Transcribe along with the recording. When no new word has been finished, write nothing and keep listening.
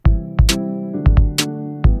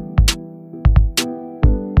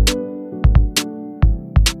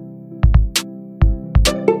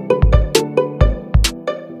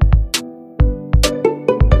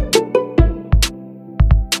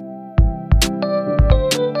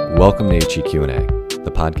Welcome to HEQ&A,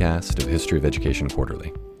 the podcast of History of Education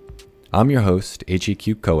Quarterly. I'm your host,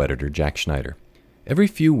 HEQ co-editor Jack Schneider. Every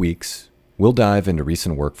few weeks, we'll dive into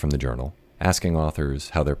recent work from the journal, asking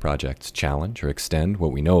authors how their projects challenge or extend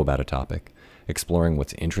what we know about a topic, exploring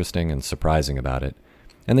what's interesting and surprising about it,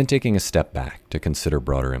 and then taking a step back to consider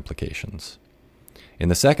broader implications. In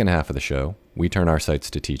the second half of the show, we turn our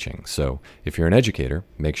sights to teaching, so if you're an educator,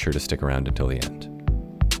 make sure to stick around until the end.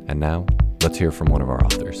 And now, let's hear from one of our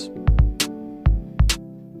authors.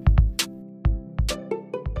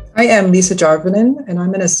 I am Lisa Jarvinen, and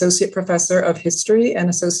I'm an associate professor of history and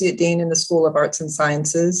associate dean in the School of Arts and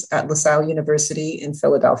Sciences at LaSalle University in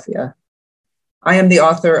Philadelphia. I am the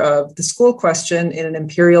author of The School Question in an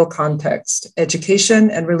Imperial Context: Education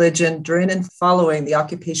and Religion During and Following the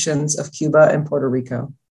Occupations of Cuba and Puerto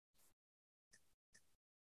Rico.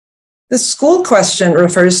 The school question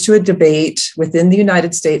refers to a debate within the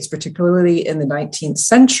United States, particularly in the 19th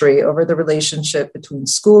century, over the relationship between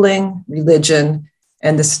schooling, religion,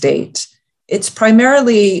 and the state. It's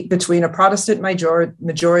primarily between a Protestant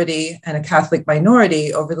majority and a Catholic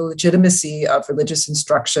minority over the legitimacy of religious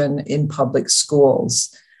instruction in public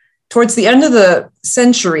schools. Towards the end of the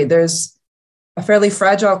century, there's a fairly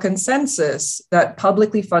fragile consensus that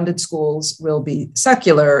publicly funded schools will be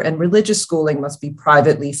secular and religious schooling must be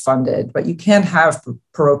privately funded, but you can't have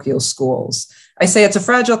parochial schools. I say it's a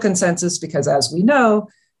fragile consensus because, as we know,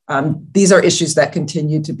 these are issues that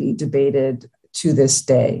continue to be debated to this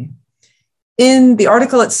day. In the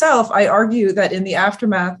article itself, I argue that in the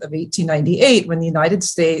aftermath of 1898, when the United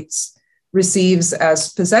States receives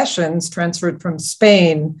as possessions transferred from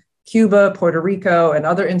Spain, Cuba, Puerto Rico, and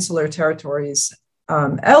other insular territories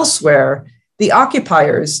elsewhere, the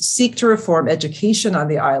occupiers seek to reform education on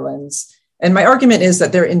the islands. And my argument is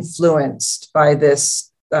that they're influenced by this,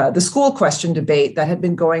 the school question debate that had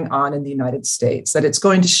been going on in the United States, that it's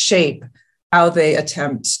going to shape how they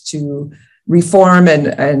attempt to reform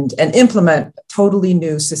and implement totally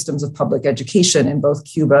new systems of public education in both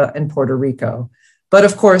Cuba and Puerto Rico. But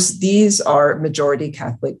of course, these are majority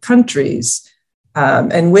Catholic countries.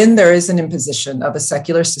 And when there is an imposition of a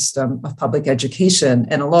secular system of public education,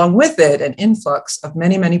 and along with it, an influx of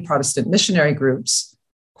many, many Protestant missionary groups,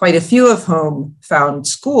 quite a few of whom found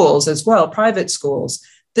schools as well, private schools,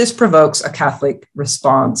 this provokes a Catholic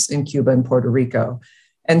response in Cuba and Puerto Rico.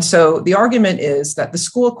 And so the argument is that the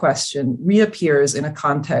school question reappears in a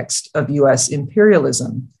context of US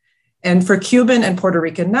imperialism. And for Cuban and Puerto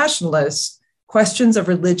Rican nationalists, questions of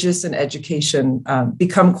religious and education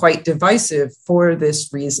become quite divisive for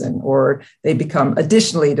this reason, or they become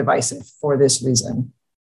additionally divisive for this reason.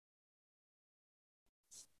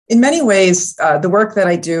 In many ways, the work that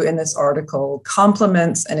I do in this article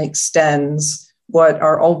complements and extends what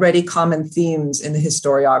are already common themes in the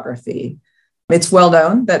historiography. It's well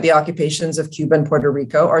known that the occupations of Cuba and Puerto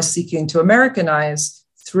Rico are seeking to Americanize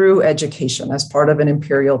through education as part of an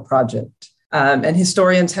imperial project. And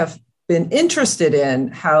historians have been interested in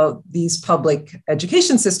how these public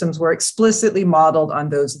education systems were explicitly modeled on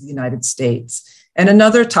those of the United States. And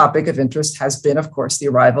another topic of interest has been, of course, the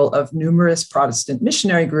arrival of numerous Protestant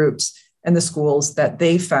missionary groups and the schools that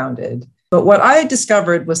they founded. But what I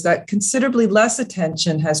discovered was that considerably less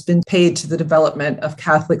attention has been paid to the development of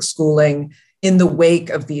Catholic schooling in the wake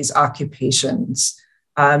of these occupations.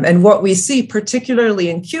 And what we see, particularly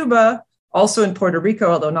in Cuba, also in Puerto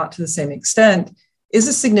Rico, although not to the same extent, is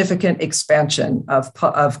a significant expansion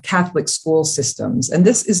of Catholic school systems. And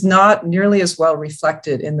this is not nearly as well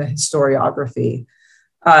reflected in the historiography.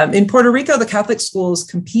 In Puerto Rico, the Catholic schools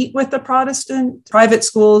compete with the Protestant private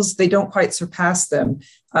schools. They don't quite surpass them.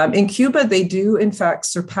 In Cuba, they do, in fact,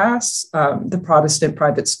 surpass the Protestant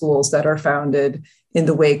private schools that are founded in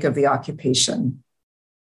the wake of the occupation.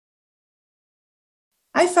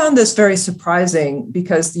 I found this very surprising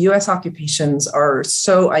because the US occupations are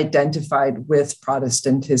so identified with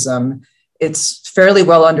Protestantism. It's fairly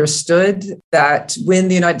well understood that when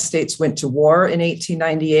the United States went to war in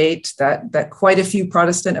 1898, that quite a few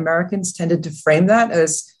Protestant Americans tended to frame that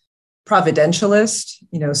as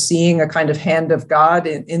providentialist, seeing a kind of hand of God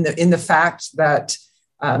in the fact that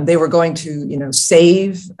they were going to,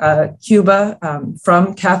 save Cuba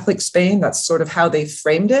from Catholic Spain. That's sort of how they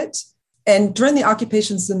framed it. And during the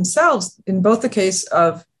occupations themselves, in both the case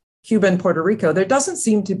of Cuba and Puerto Rico, there doesn't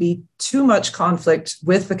seem to be too much conflict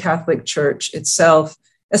with the Catholic Church itself,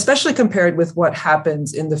 especially compared with what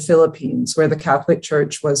happens in the Philippines, where the Catholic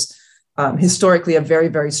Church was historically a very,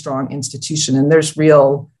 very strong institution. And there's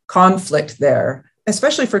real conflict there,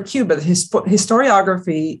 especially for Cuba. The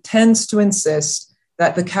historiography tends to insist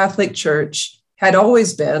that the Catholic Church had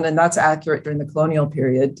always been, and that's accurate during the colonial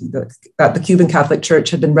period, that the Cuban Catholic Church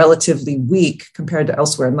had been relatively weak compared to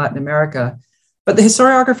elsewhere in Latin America. But the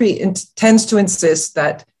historiography tends to insist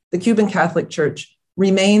that the Cuban Catholic Church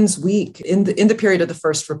remains weak in the period of the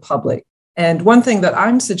First Republic. And one thing that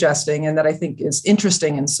I'm suggesting, and that I think is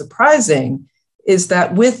interesting and surprising, is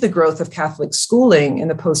that with the growth of Catholic schooling in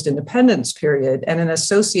the post-independence period and an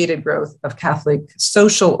associated growth of Catholic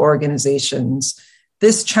social organizations,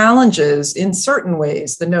 this challenges in certain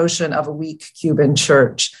ways the notion of a weak Cuban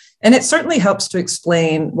church. And it certainly helps to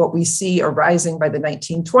explain what we see arising by the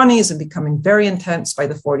 1920s and becoming very intense by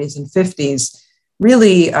the 40s and 50s,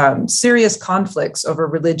 really serious conflicts over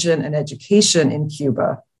religion and education in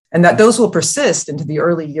Cuba, and that those will persist into the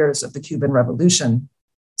early years of the Cuban Revolution.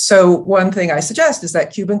 So one thing I suggest is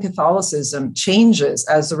that Cuban Catholicism changes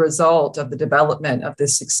as a result of the development of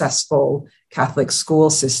this successful Catholic school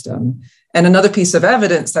system. And another piece of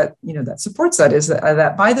evidence that, that supports that is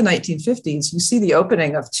that by the 1950s, you see the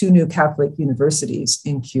opening of 2 new Catholic universities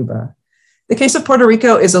in Cuba. The case of Puerto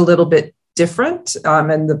Rico is a little bit different.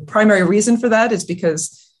 And the primary reason for that is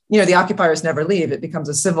because, the occupiers never leave. It becomes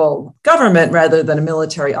a civil government rather than a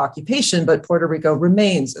military occupation, but Puerto Rico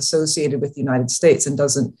remains associated with the United States and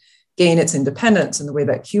doesn't gain its independence in the way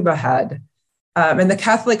that Cuba had. And the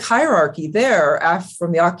Catholic hierarchy there,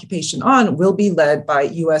 from the occupation on, will be led by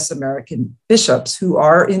US American bishops who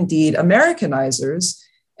are indeed Americanizers,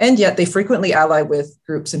 and yet they frequently ally with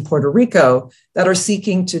groups in Puerto Rico that are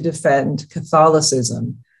seeking to defend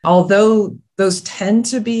Catholicism. Although those tend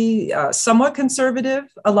to be somewhat conservative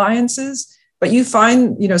alliances, but you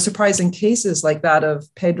find, surprising cases like that of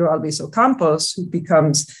Pedro Albizu Campos, who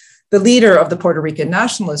becomes the leader of the Puerto Rican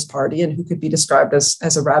Nationalist Party and who could be described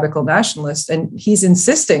as a radical nationalist. And he's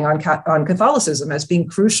insisting on Catholicism as being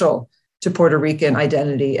crucial to Puerto Rican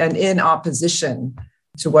identity and in opposition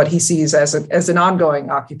to what he sees as an ongoing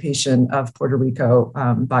occupation of Puerto Rico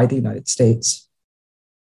by the United States.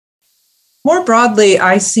 More broadly,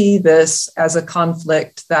 I see this as a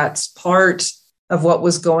conflict that's part of what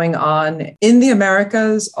was going on in the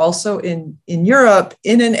Americas, also in Europe,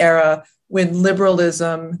 in an era when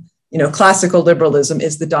liberalism, classical liberalism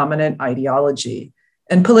is the dominant ideology.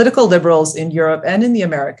 And political liberals in Europe and in the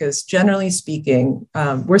Americas, generally speaking,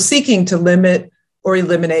 were seeking to limit or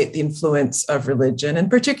eliminate the influence of religion, and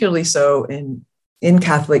particularly so in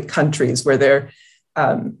Catholic countries where they're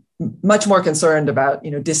much more concerned about,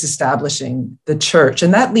 disestablishing the church.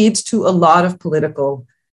 And that leads to a lot of political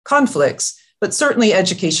conflicts. But certainly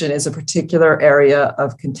education is a particular area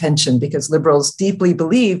of contention because liberals deeply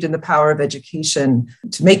believed in the power of education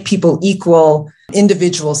to make people equal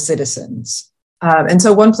individual citizens. And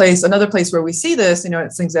so another place where we see this,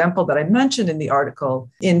 it's an example that I mentioned in the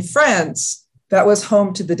article. In France, that was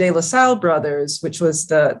home to the De La Salle brothers, which was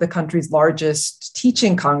the country's largest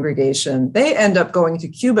teaching congregation. They end up going to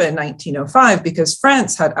Cuba in 1905 because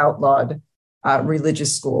France had outlawed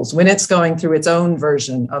religious schools when it's going through its own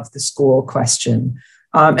version of the school question.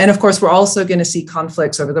 And of course, we're also going to see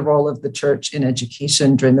conflicts over the role of the church in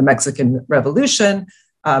education during the Mexican Revolution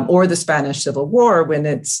or the Spanish Civil War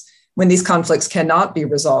when these conflicts cannot be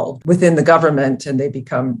resolved within the government and they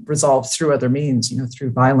become resolved through other means,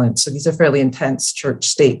 through violence. So these are fairly intense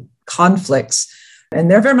church-state conflicts, and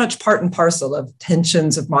they're very much part and parcel of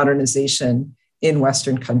tensions of modernization in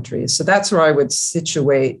Western countries. So that's where I would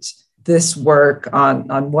situate this work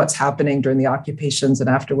on what's happening during the occupations and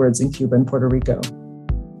afterwards in Cuba and Puerto Rico.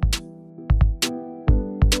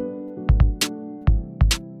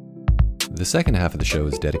 The second half of the show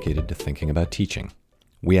is dedicated to thinking about teaching.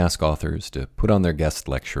 We ask authors to put on their guest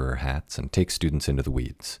lecturer hats and take students into the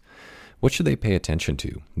weeds. What should they pay attention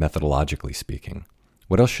to, methodologically speaking?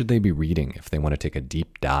 What else should they be reading if they want to take a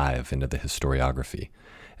deep dive into the historiography?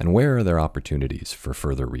 And where are there opportunities for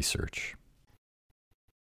further research?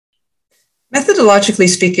 Methodologically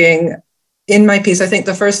speaking, in my piece, I think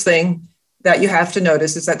the first thing that you have to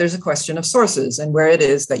notice is that there's a question of sources and where it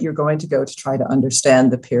is that you're going to go to try to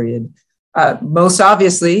understand the period. Most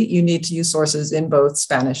obviously, you need to use sources in both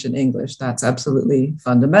Spanish and English. That's absolutely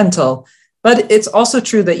fundamental. But it's also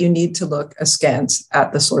true that you need to look askance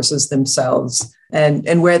at the sources themselves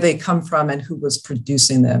and where they come from and who was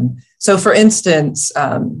producing them. So for instance,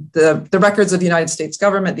 the records of the United States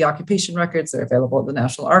government, the occupation records, they're available at the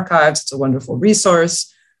National Archives. It's a wonderful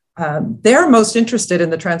resource. They're most interested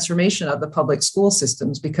in the transformation of the public school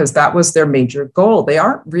systems because that was their major goal. They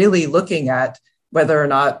aren't really looking at whether or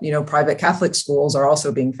not, private Catholic schools are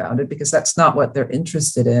also being founded, because that's not what they're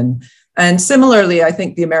interested in. And similarly, I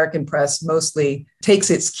think the American press mostly takes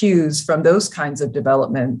its cues from those kinds of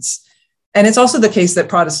developments. And it's also the case that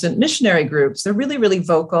Protestant missionary groups, they're really, really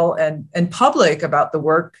vocal and public about the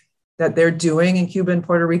work that they're doing in Cuba and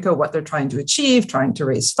Puerto Rico, what they're trying to achieve, trying to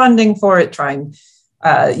raise funding for it, trying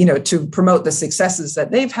to promote the successes that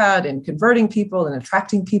they've had in converting people and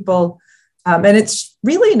attracting people. And it's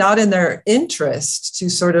really not in their interest to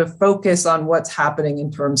sort of focus on what's happening in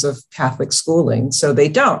terms of Catholic schooling. So they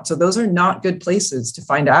don't. So those are not good places to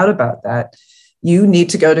find out about that. You need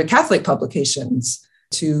to go to Catholic publications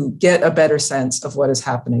to get a better sense of what is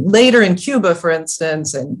happening. Later in Cuba, for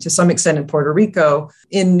instance, and to some extent in Puerto Rico,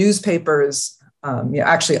 in newspapers,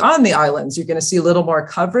 actually on the islands, you're going to see a little more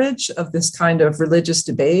coverage of this kind of religious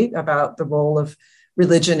debate about the role of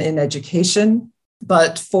religion in education.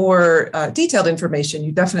 But for detailed information,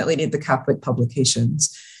 you definitely need the Catholic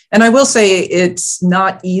publications. And I will say it's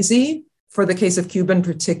not easy for the case of Cuba in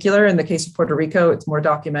particular. In the case of Puerto Rico, it's more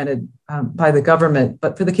documented by the government.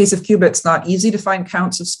 But for the case of Cuba, it's not easy to find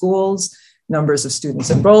counts of schools, numbers of students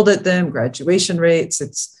enrolled at them, graduation rates.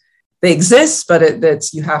 They exist, but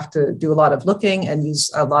you have to do a lot of looking and use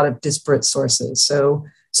a lot of disparate sources. So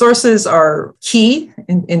sources are key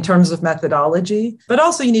in terms of methodology, but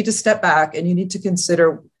also you need to step back and you need to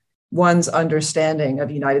consider one's understanding of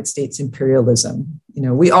United States imperialism.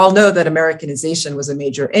 We all know that Americanization was a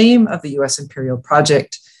major aim of the US imperial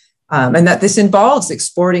project, and that this involves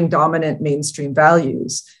exporting dominant mainstream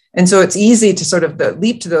values. And so it's easy to sort of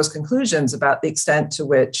leap to those conclusions about the extent to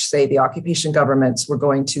which, say, the occupation governments were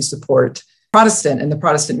going to support Protestant and the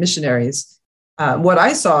Protestant missionaries. What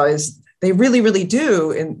I saw is they really, really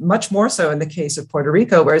do, and much more so in the case of Puerto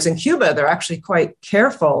Rico, whereas in Cuba, they're actually quite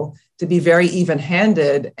careful to be very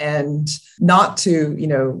even-handed and not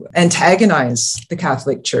to, antagonize the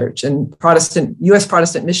Catholic Church. And U.S.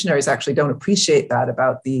 Protestant missionaries actually don't appreciate that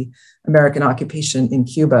about the American occupation in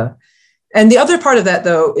Cuba. And the other part of that,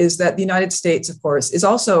 though, is that the United States, of course, is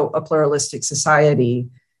also a pluralistic society.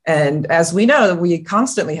 And as we know, we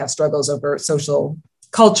constantly have struggles over social,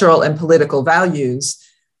 cultural, and political values.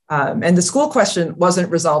 And the school question wasn't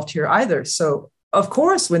resolved here either. So, of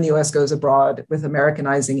course, when the US goes abroad with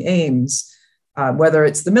Americanizing aims, whether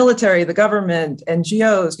it's the military, the government,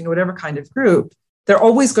 NGOs, whatever kind of group, they're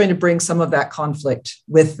always going to bring some of that conflict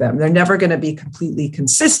with them. They're never going to be completely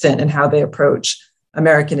consistent in how they approach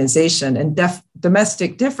Americanization, and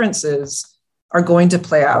domestic differences are going to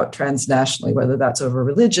play out transnationally, whether that's over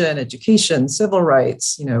religion, education, civil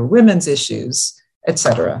rights, women's issues,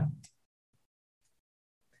 etc.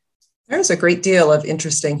 There's a great deal of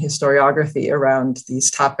interesting historiography around these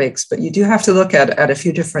topics, but you do have to look at a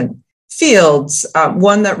few different fields.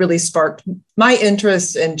 One that really sparked my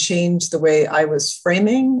interest and changed the way I was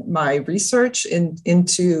framing my research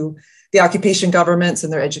into the occupation governments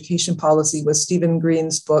and their education policy was Stephen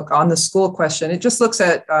Green's book on the school question. It just looks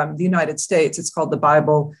at the United States. It's called The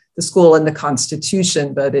Bible, the School, and the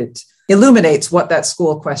Constitution, but it illuminates what that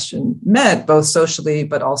school question meant, both socially,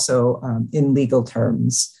 but also in legal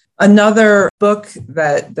terms. Another book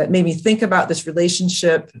that made me think about this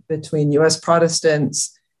relationship between US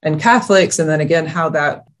Protestants and Catholics, and then again, how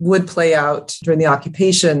that would play out during the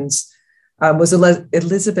occupations, was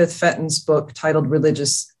Elizabeth Fenton's book titled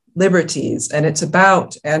Religious Liberties, and it's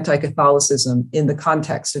about anti-Catholicism in the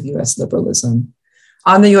context of US liberalism.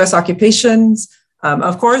 On the US occupations,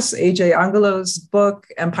 of course, A.J. Angelo's book,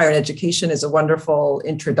 Empire and Education, is a wonderful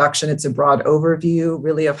introduction. It's a broad overview,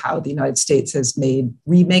 really, of how the United States has made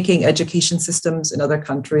remaking education systems in other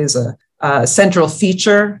countries a central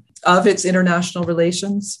feature of its international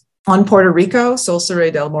relations. On Puerto Rico,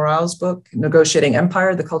 Solsere del Moral's book, Negotiating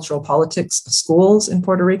Empire, the Cultural Politics of Schools in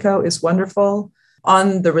Puerto Rico, is wonderful.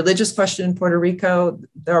 On the religious question in Puerto Rico,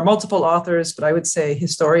 there are multiple authors, but I would say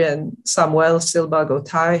historian Samuel Silva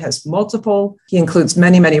Gotay has multiple. He includes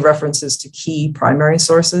many, many references to key primary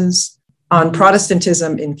sources. On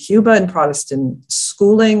Protestantism in Cuba and Protestant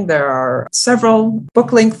schooling, there are several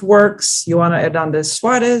book-length works. Joana Hernandez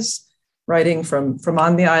Suarez, writing from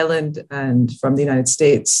on the island, and from the United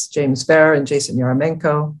States, James Baer and Jason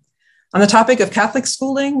Yaramenko. On the topic of Catholic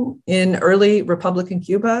schooling in early Republican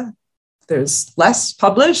Cuba, there's less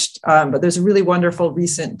published, but there's a really wonderful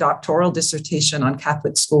recent doctoral dissertation on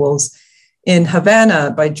Catholic schools in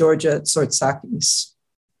Havana by Georgia Tsortsakis.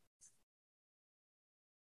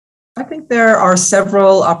 I think there are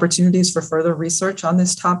several opportunities for further research on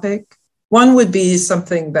this topic. One would be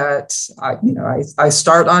something that I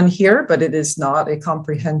start on here, but it is not a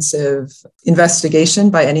comprehensive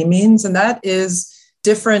investigation by any means, and that is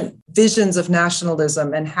different visions of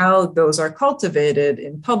nationalism and how those are cultivated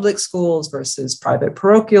in public schools versus private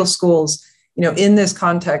parochial schools, in this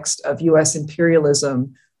context of US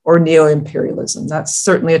imperialism or neo-imperialism. That's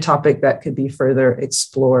certainly a topic that could be further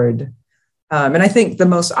explored. And I think the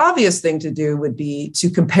most obvious thing to do would be to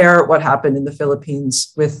compare what happened in the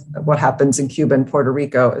Philippines with what happens in Cuba and Puerto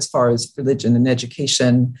Rico as far as religion and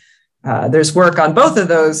education. There's work on both of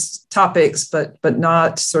those topics, but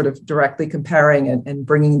not sort of directly comparing and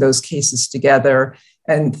bringing those cases together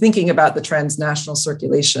and thinking about the transnational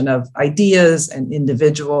circulation of ideas and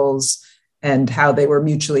individuals and how they were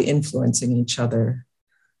mutually influencing each other.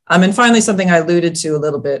 And finally, something I alluded to a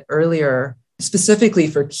little bit earlier, specifically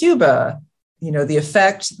for Cuba, the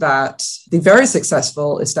effect that the very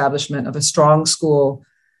successful establishment of a strong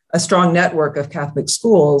network of Catholic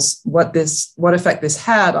schools, what effect this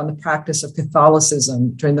had on the practice of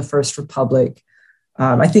Catholicism during the First Republic.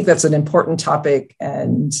 I think that's an important topic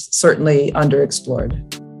and certainly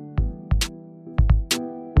underexplored.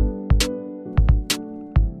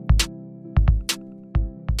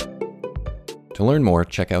 To learn more,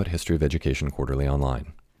 check out History of Education Quarterly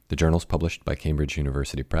online. The journal's published by Cambridge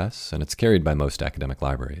University Press, and it's carried by most academic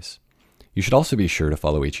libraries. You should also be sure to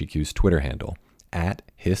follow HEQ's Twitter handle,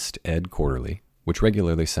 @HistEdQuarterly, which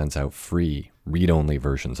regularly sends out free, read-only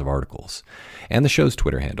versions of articles, and the show's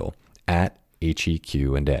Twitter handle,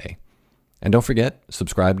 @HEQ&A. And don't forget,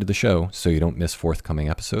 subscribe to the show so you don't miss forthcoming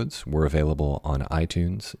episodes. We're available on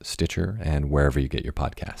iTunes, Stitcher, and wherever you get your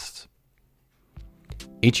podcasts.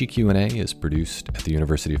 HEQ&A is produced at the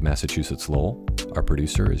University of Massachusetts Lowell. Our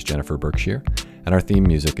producer is Jennifer Berkshire, and our theme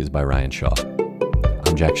music is by Ryan Shaw.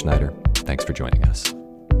 I'm Jack Schneider. Thanks for joining us.